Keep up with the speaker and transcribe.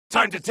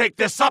Time to take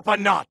this up a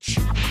notch!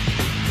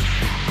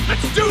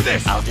 Let's do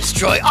this! I'll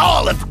destroy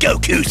all of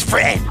Goku's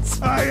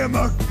friends! I am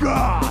a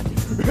god!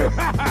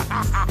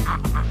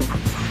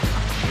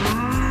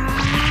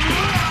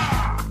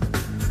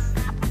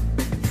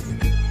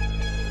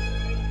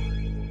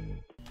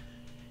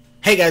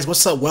 Hey guys,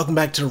 what's up? Welcome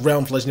back to the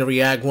realm of Legendary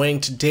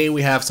Agwang. Today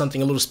we have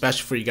something a little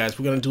special for you guys.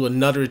 We're going to do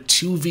another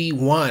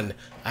 2v1.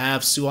 I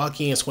have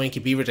Suaki and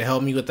Swanky Beaver to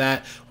help me with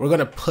that. We're going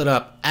to put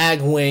up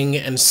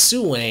Agwang and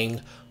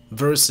Suang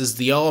versus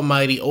the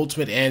almighty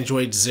Ultimate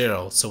Android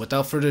Zero. So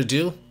without further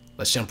ado,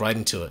 let's jump right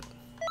into it.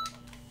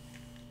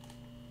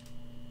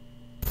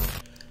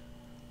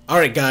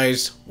 Alright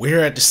guys, we're here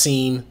at the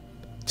scene.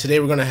 Today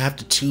we're going to have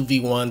to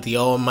 2v1 the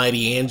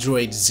almighty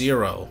Android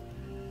Zero.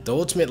 The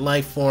ultimate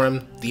life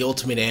form, the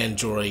ultimate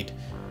android.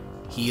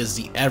 He is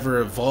the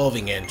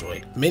ever-evolving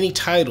android. Many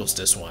titles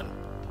this one,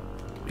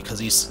 because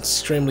he's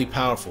extremely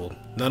powerful.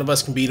 None of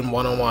us can beat him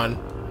one-on-one,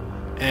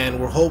 and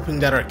we're hoping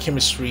that our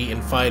chemistry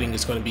and fighting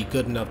is going to be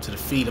good enough to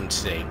defeat him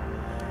today.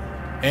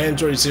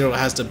 Android Zero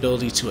has the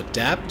ability to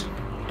adapt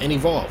and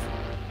evolve.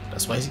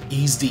 That's why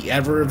he's the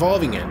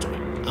ever-evolving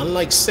android.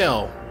 Unlike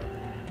Cell,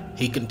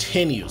 he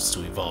continues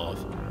to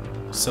evolve.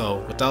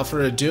 So, without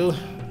further ado,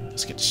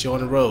 let's get the show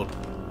on the road.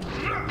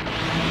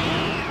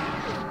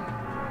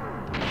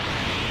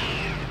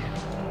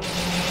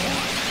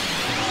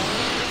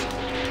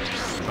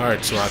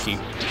 Alright, Suaki.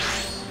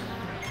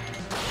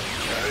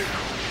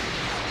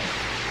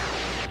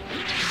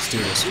 Let's do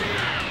this.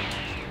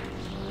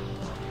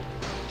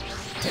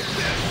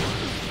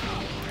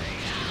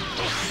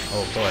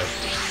 Oh boy.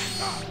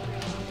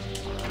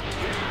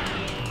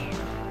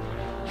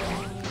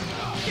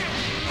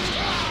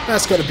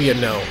 That's gonna be a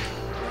no.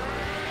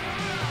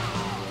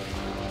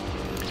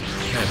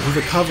 Man, he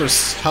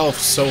recovers health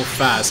so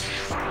fast.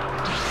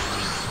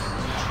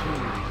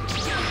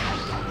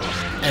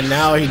 And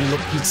now he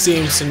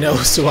seems to know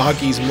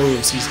Suaki's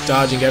moves. He's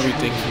dodging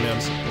everything from him.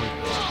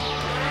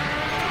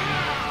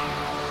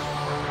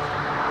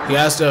 He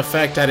has the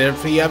effect that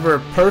if he ever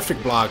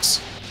perfect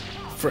blocks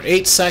for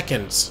 8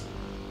 seconds,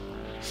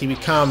 he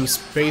becomes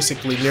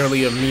basically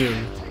nearly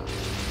immune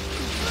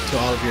to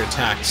all of your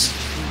attacks.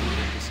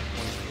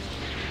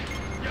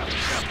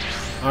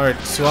 Alright,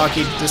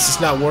 Suaki, this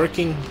is not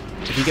working.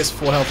 If he gets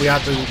full health, we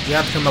have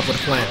to come up with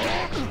a plan.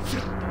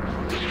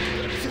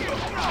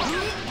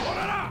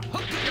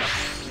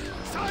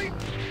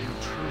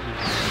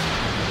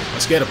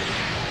 Let's get him.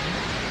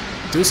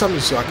 Do something,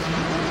 Suaki.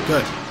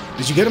 Good.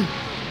 Did you get him?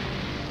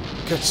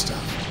 Good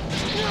stuff.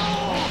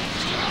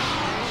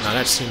 Now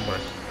that's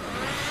teamwork.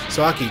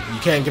 Suaki, you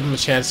can't give him a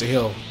chance to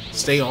heal.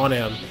 Stay on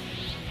him.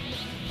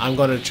 I'm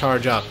gonna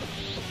charge up.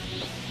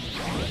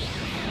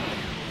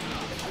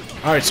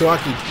 Alright,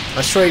 Suaki,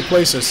 let's trade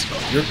places.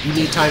 You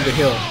need time to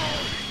heal.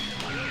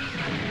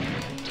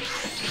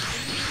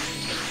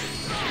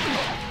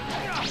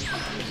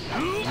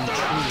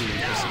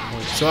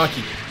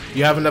 Suaki,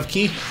 you have enough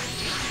ki?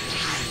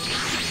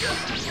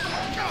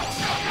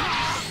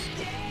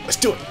 Let's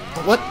do it!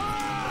 What?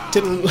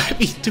 Didn't let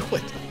me do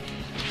it.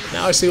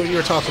 Now I see what you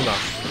were talking about.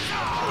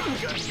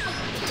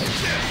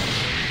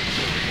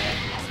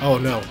 Oh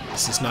no,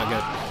 this is not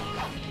good.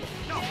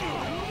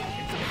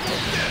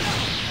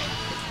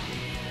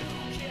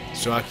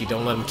 Suaki,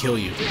 don't let him kill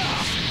you.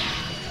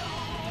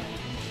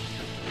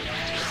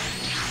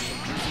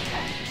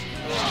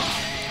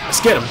 Let's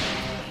get him!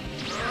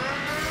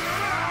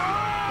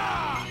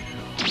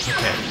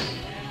 Okay.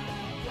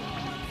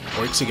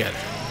 Work together.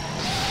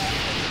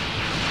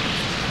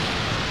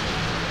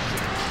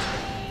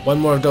 One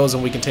more of those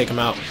and we can take him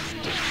out.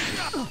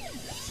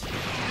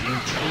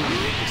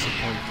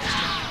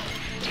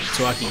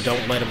 Suaki,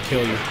 don't let him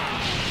kill you.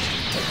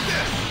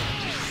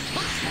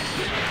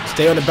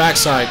 Stay on the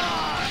backside.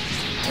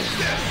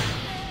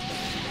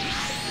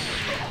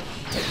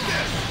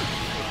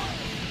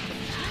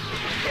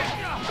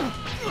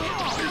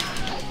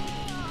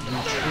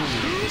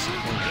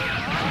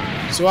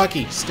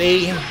 Suaki,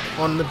 stay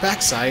on the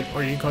backside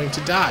or you're going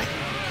to die.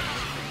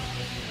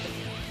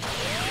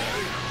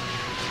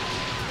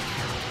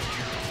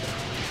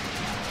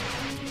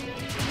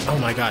 Oh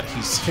my god,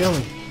 he's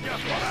healing.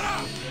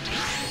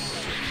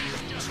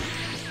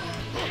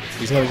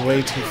 He's healing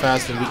way too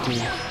fast and we can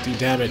do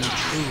damage.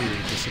 Truly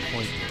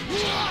disappointing.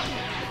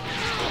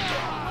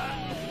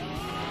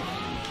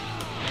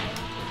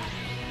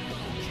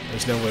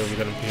 There's no way we're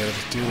gonna be able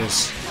to do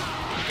this.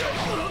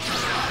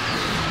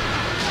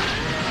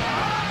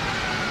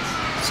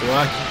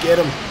 Suaki, get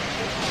him!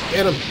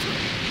 Get him!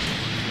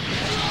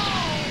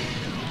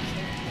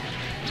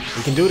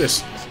 We can do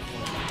this.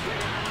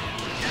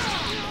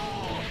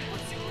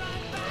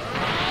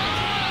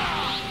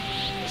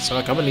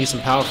 Suaki, I'm gonna need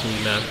some power from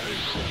you, man.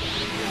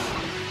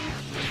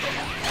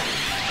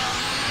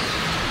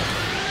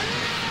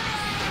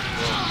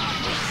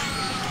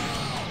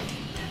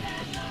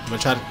 I'm gonna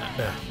try to... I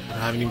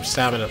don't have any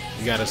stamina.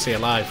 You gotta stay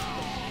alive.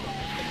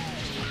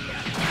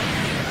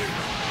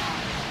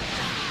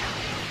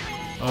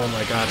 Oh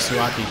my god,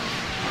 Suaki.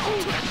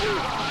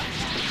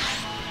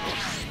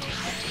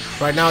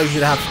 Right now, you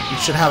should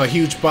have a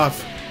huge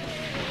buff.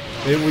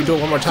 Maybe we do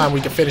it one more time,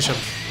 we can finish him.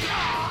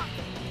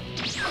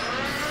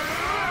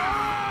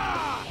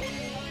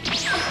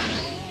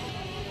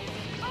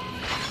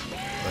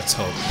 Let's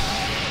hope.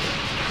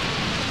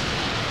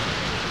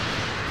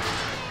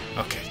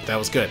 Okay, that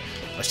was good.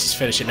 Let's just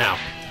finish it now.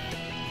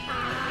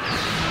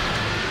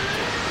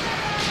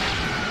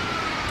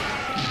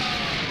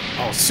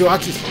 Oh,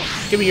 Suaki,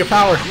 give me your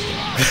power.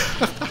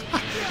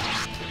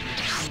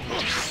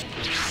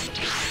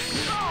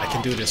 I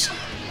can do this.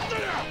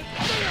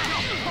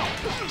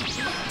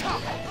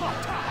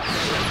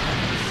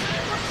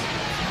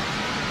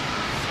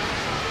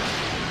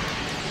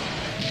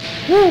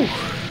 Woo!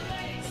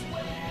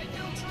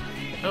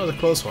 That was a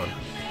close one.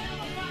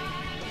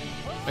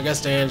 I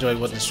guess the Android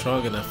wasn't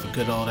strong enough for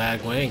good old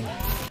Agwang.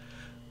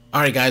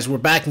 Alright guys, we're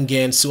back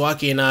again.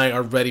 Suaki and I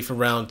are ready for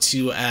round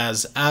 2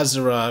 as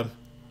Azura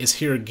is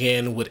here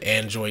again with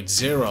Android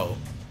 0.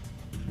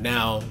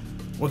 Now,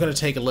 we're going to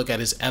take a look at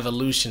his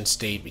evolution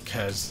state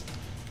because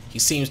he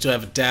seems to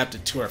have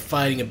adapted to our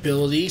fighting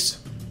abilities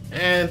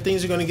and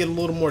things are going to get a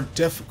little more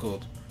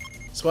difficult.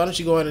 So why don't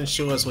you go ahead and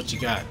show us what you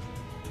got?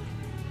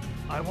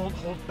 I won't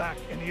hold back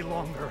any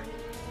longer.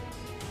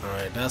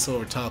 Alright, that's what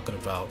we're talking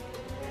about.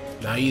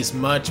 Now he's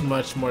much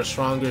more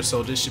stronger,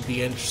 so this should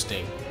be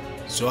interesting.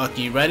 Suaki,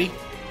 you ready?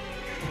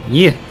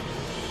 Yeah.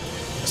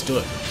 Let's do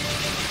it.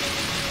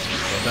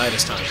 Don't die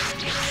this time.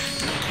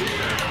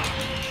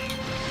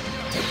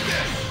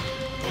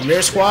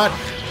 Mirror Squad,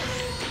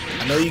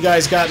 I know you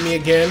guys got me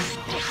again.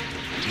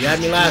 You had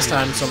me last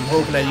time, so I'm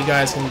hoping that you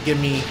guys can give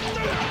me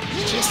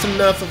just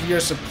enough of your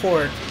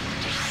support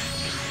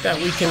that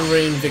we can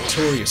reign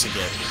victorious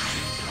again.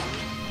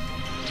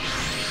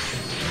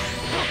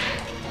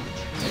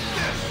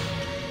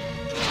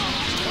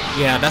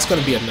 Yeah, that's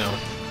gonna be a no.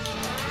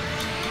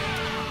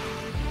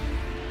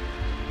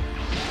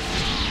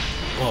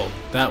 Whoa,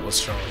 that was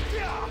strong.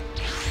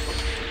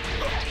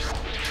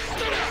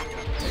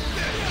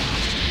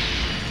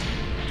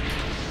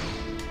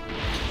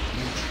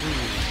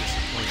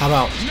 How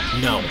about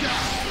no?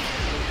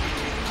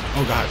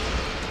 Oh god.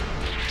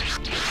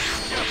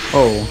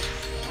 Oh.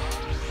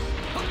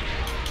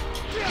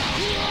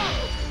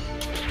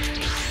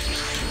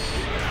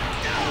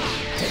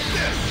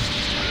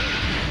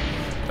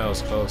 That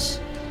was close.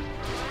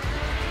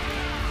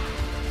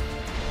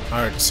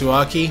 Alright,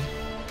 Suaki,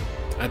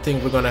 I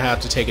think we're gonna have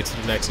to take it to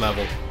the next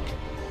level.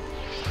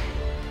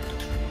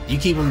 You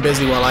keep him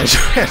busy while I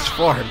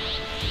transform.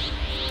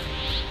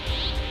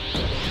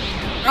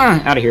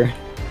 Out of here.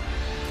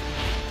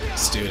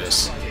 Let's do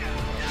this.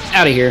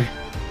 Out of here.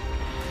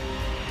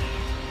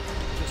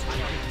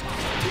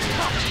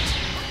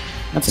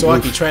 That's a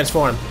Suaki, goof.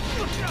 transform.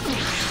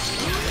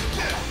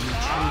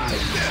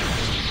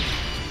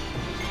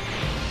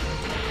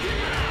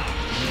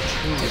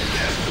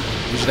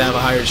 We should have a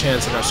higher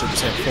chance in our Super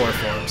Saiyan 4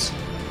 forms.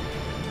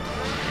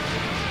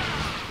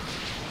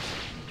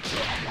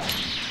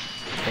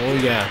 Oh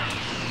yeah.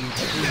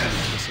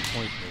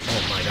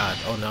 Oh my god.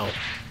 Oh no.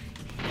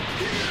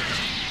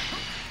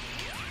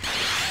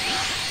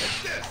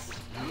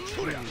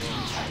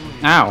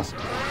 Ow.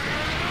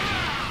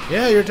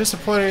 Yeah, you're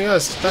disappointing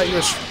us. Thought you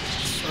were.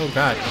 Oh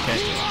god. Okay.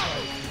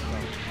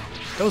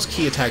 Those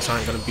key attacks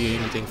aren't gonna be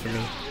anything for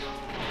me.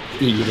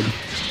 Eaten.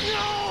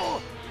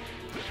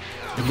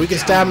 If we can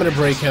stamina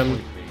break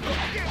him,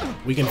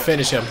 we can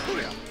finish him.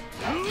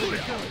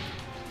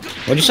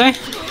 What'd you say?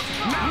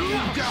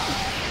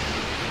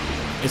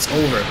 It's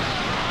over.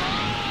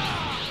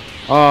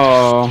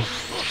 Oh.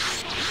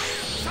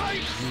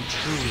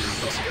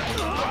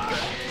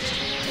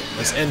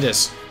 Let's end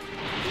this.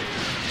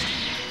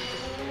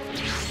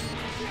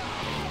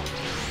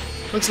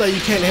 Looks like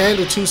you can't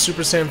handle 2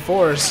 Super Saiyan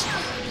 4s.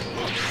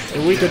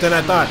 You're weaker than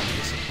I thought.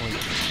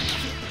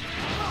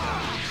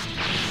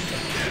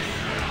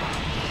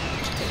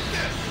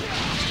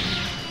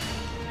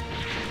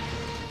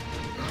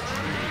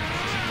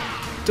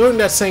 Doing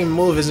that same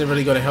move isn't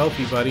really going to help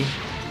you, buddy.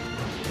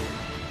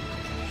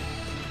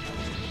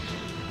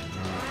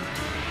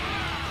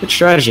 Good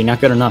strategy, not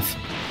good enough.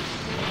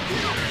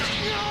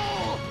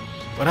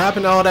 What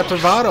happened to all that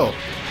bravado?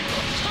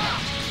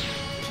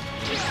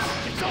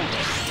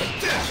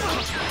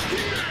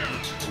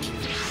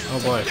 Oh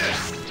boy.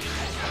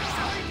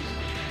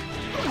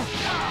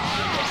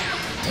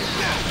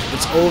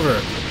 It's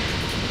over.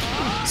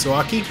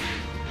 Suaki?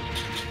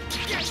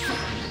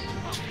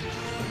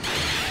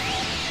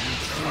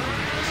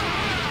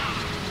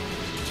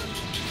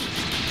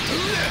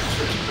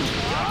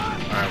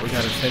 Alright, we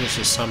gotta finish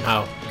this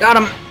somehow. Got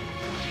him.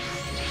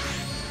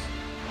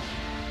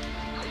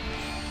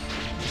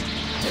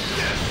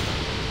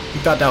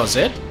 You thought that was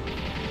it?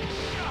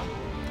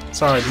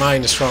 Sorry,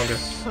 mine is stronger.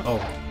 Oh,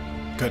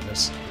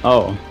 goodness.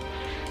 Oh.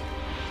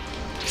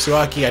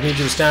 Suaki, I need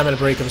you to stamina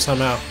break him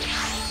somehow.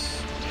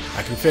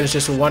 I can finish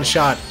this with one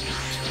shot.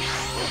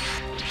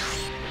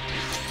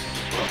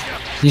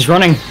 He's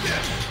running.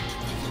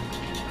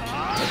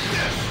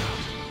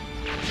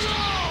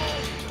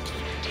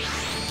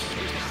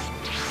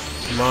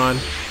 Come on.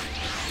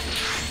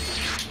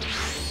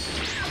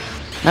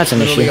 That's an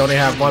Literally issue. only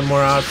have one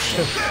more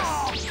option.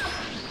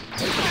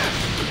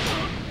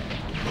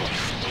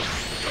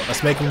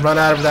 Let's make him run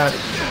out of that.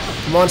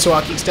 Come on,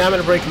 Suaki,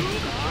 stamina break him.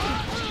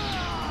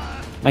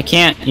 I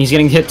can't. He's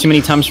getting hit too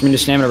many times for me to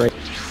stamina break.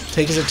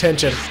 Take his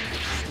attention.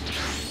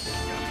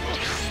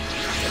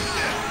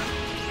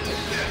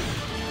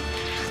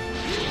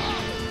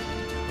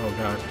 Oh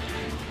god.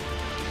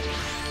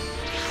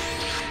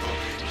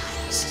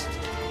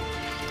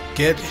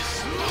 Get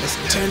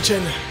his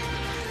attention.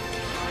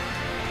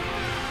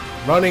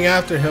 Running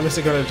after him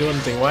isn't gonna do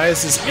anything. Why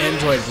is this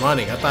android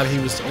running? I thought he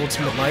was the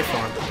ultimate life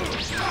form.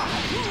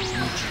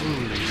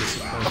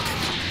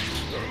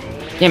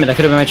 Damn it, that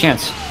could have been my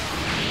chance.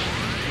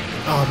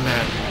 Oh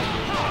man.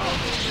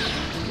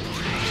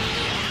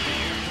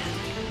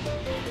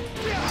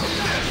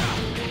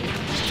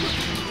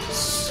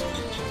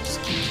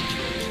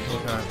 Oh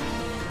god.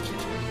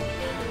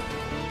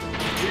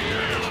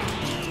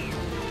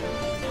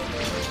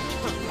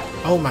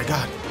 Oh my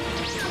god.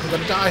 I'm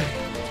gonna die.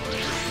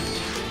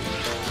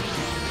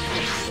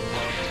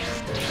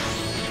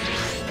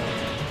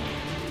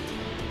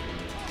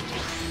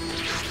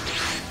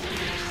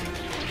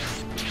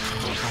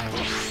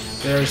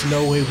 There's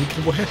no way we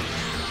can win.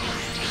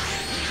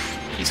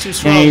 He's too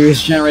strong. Yeah, he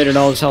regenerated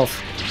all his health.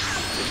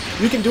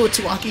 You can do it,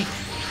 Suaki.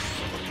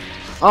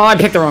 Oh, I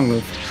picked the wrong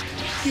move.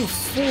 You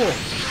fool.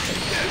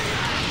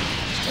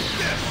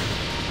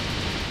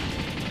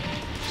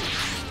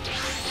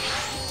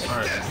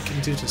 Alright, we can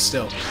do this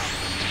still.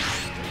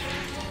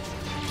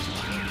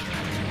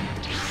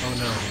 Oh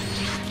no.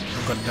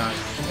 I'm gonna die.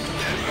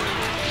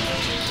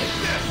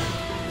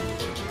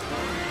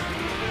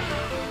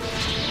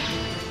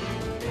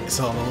 It's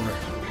all over.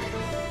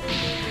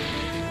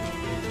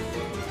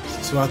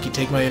 Suaki,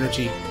 take my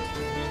energy.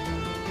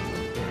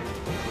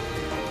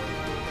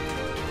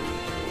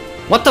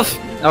 What the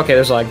f- Okay,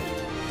 there's lag.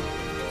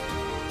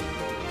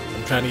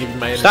 I'm trying to give you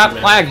my energy. Stop,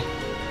 man. lag!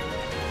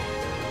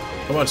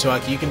 Come on,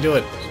 Suaki, you can do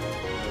it.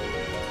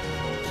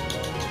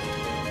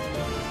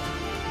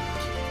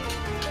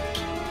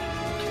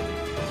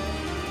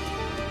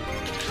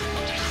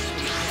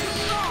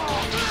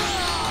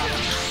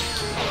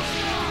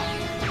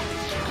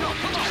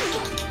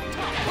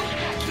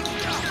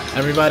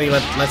 Everybody,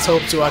 let's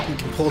hope Suaki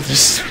can pull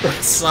this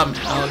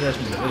somehow. There's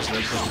no way he's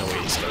gonna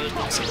do this.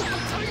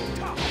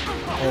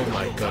 Oh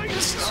my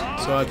goodness.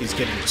 Suaki's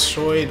getting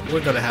destroyed.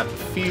 We're gonna have to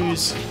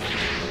fuse.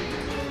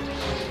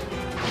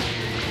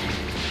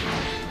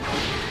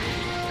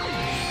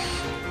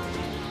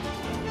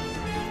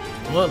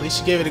 Well, at least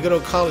you gave it a good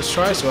old college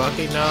try,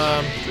 Suaki. Now,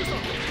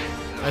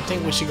 I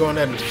think we should go on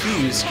ahead and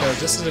fuse, because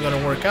this isn't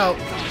gonna work out.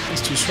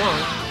 He's too strong.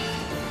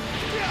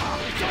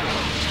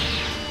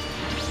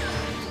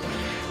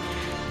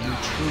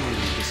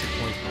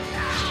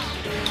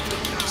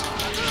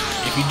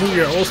 If you do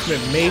your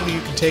ultimate, maybe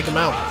you can take him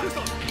out.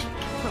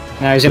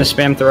 Now he's gonna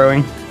spam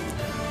throwing.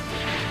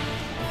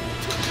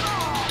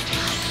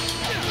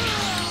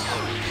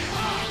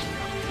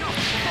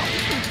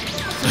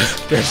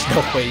 There's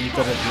no way you're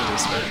gonna do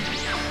this, man.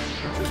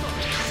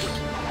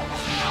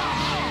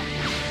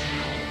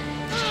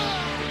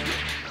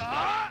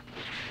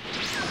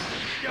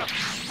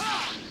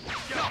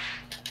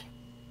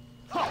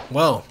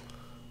 Well,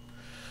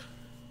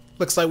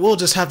 looks like we'll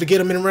just have to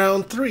get him in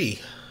round 3.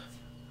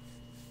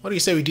 What do you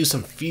say we do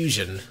some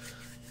fusion?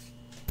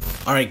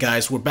 Alright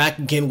guys, we're back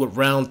again with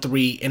round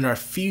 3 in our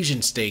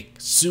fusion stake,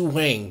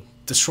 Suwang,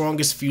 the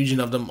strongest fusion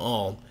of them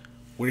all.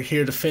 We're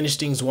here to finish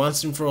things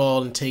once and for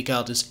all and take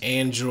out this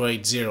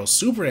Android Zero,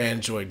 Super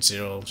Android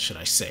Zero, should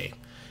I say.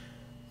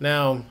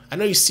 Now, I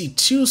know you see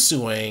 2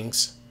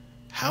 Suwangs,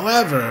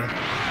 however,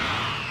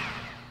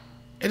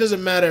 it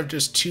doesn't matter if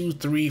there's 2,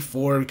 3,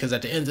 4, because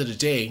at the end of the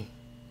day,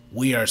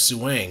 we are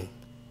Suwang,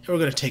 and we're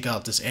going to take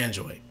out this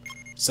Android.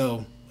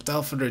 So,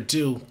 without further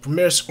ado,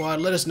 Premier Squad,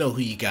 let us know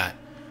who you got.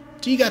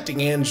 Do you got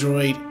the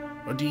Android,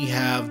 or do you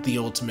have the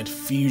Ultimate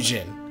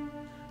Fusion?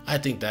 I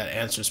think that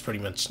answer is pretty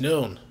much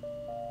known.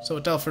 So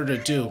without further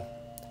ado,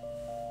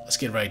 let's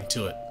get right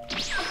into it.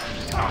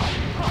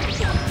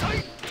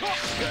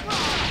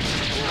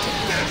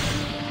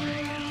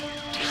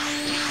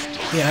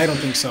 Yeah, I don't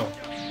think so.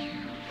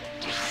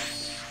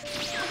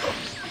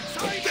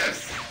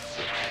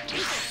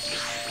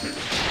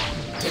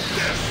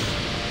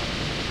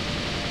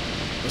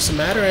 What's the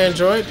matter,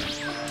 Android?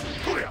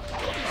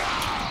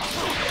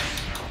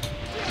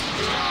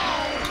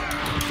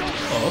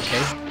 Oh,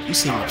 okay. You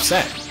seem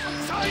upset.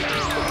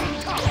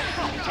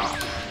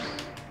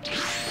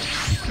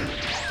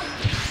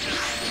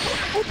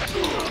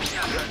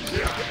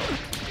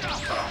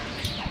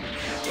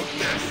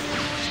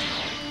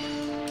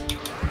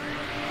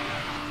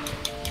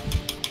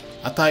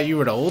 I thought you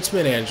were the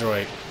ultimate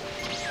android.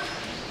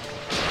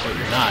 But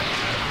you're not.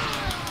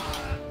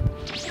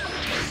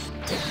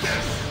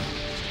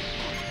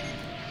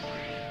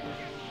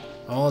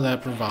 All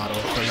that bravado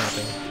for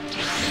nothing.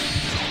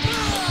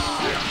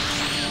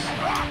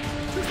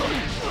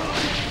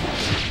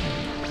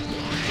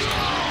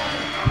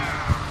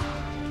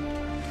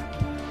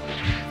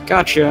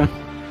 Gotcha.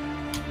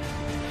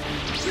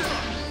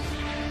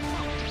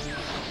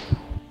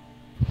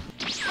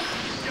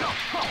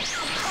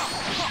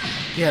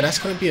 Yeah, that's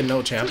gonna be a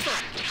no, champ.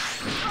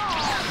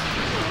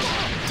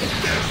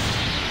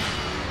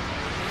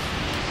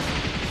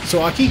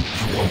 Suaki?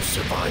 You won't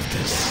survive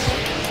this.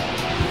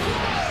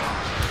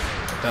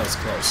 That was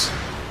close.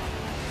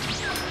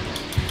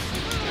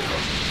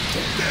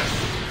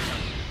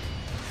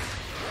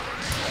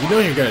 You know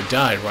you're gonna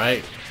die,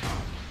 right?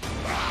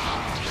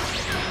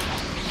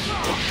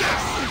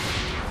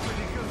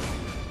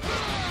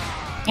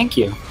 Thank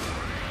you.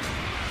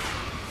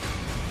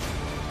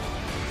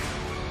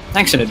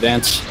 Thanks in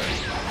advance.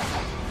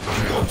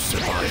 You won't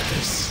survive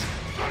this.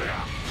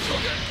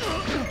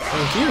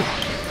 Thank you.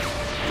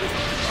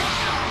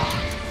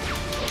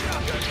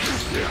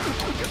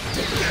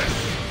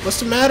 What's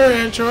the matter,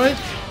 Android?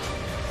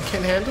 You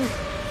can't handle?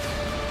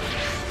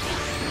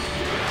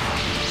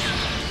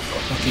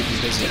 I'll keep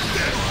you busy.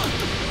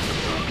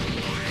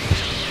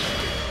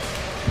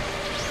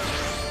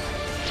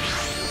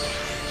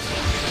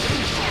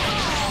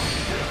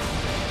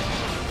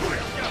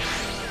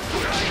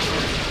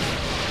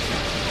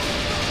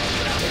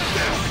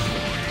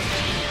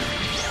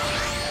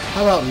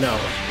 How about no?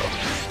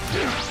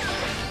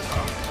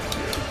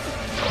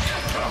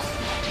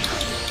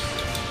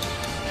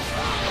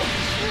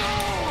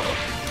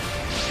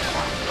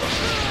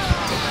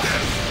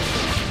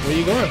 Where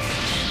you going?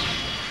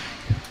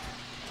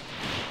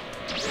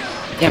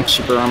 Damn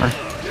super armor.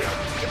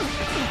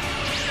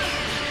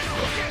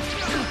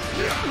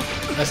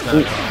 That's not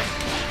bad.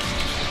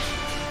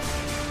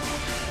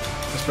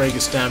 Let's break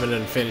his stamina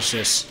and finish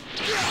this.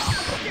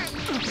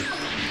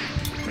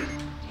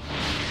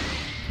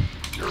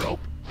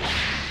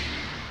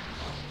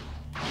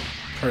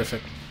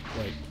 Perfect.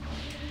 Wait.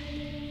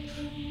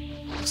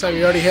 Looks like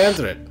we already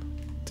handled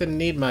it. Didn't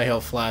need my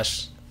health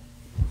flash.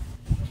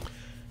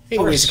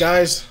 Anyways,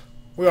 guys,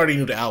 we already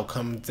knew the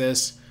outcome of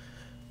this.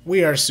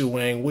 We are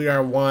Suwang. We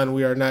are one.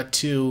 We are not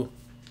two.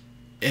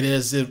 It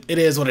is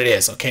what it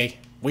is, okay?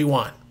 We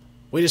won.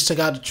 We just took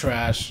out the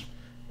trash.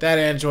 That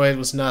Android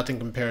was nothing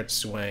compared to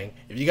Suwang.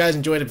 If you guys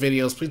enjoyed the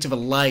videos, please leave a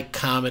like,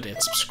 comment, and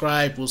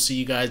subscribe. We'll see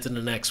you guys in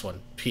the next one.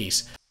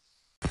 Peace.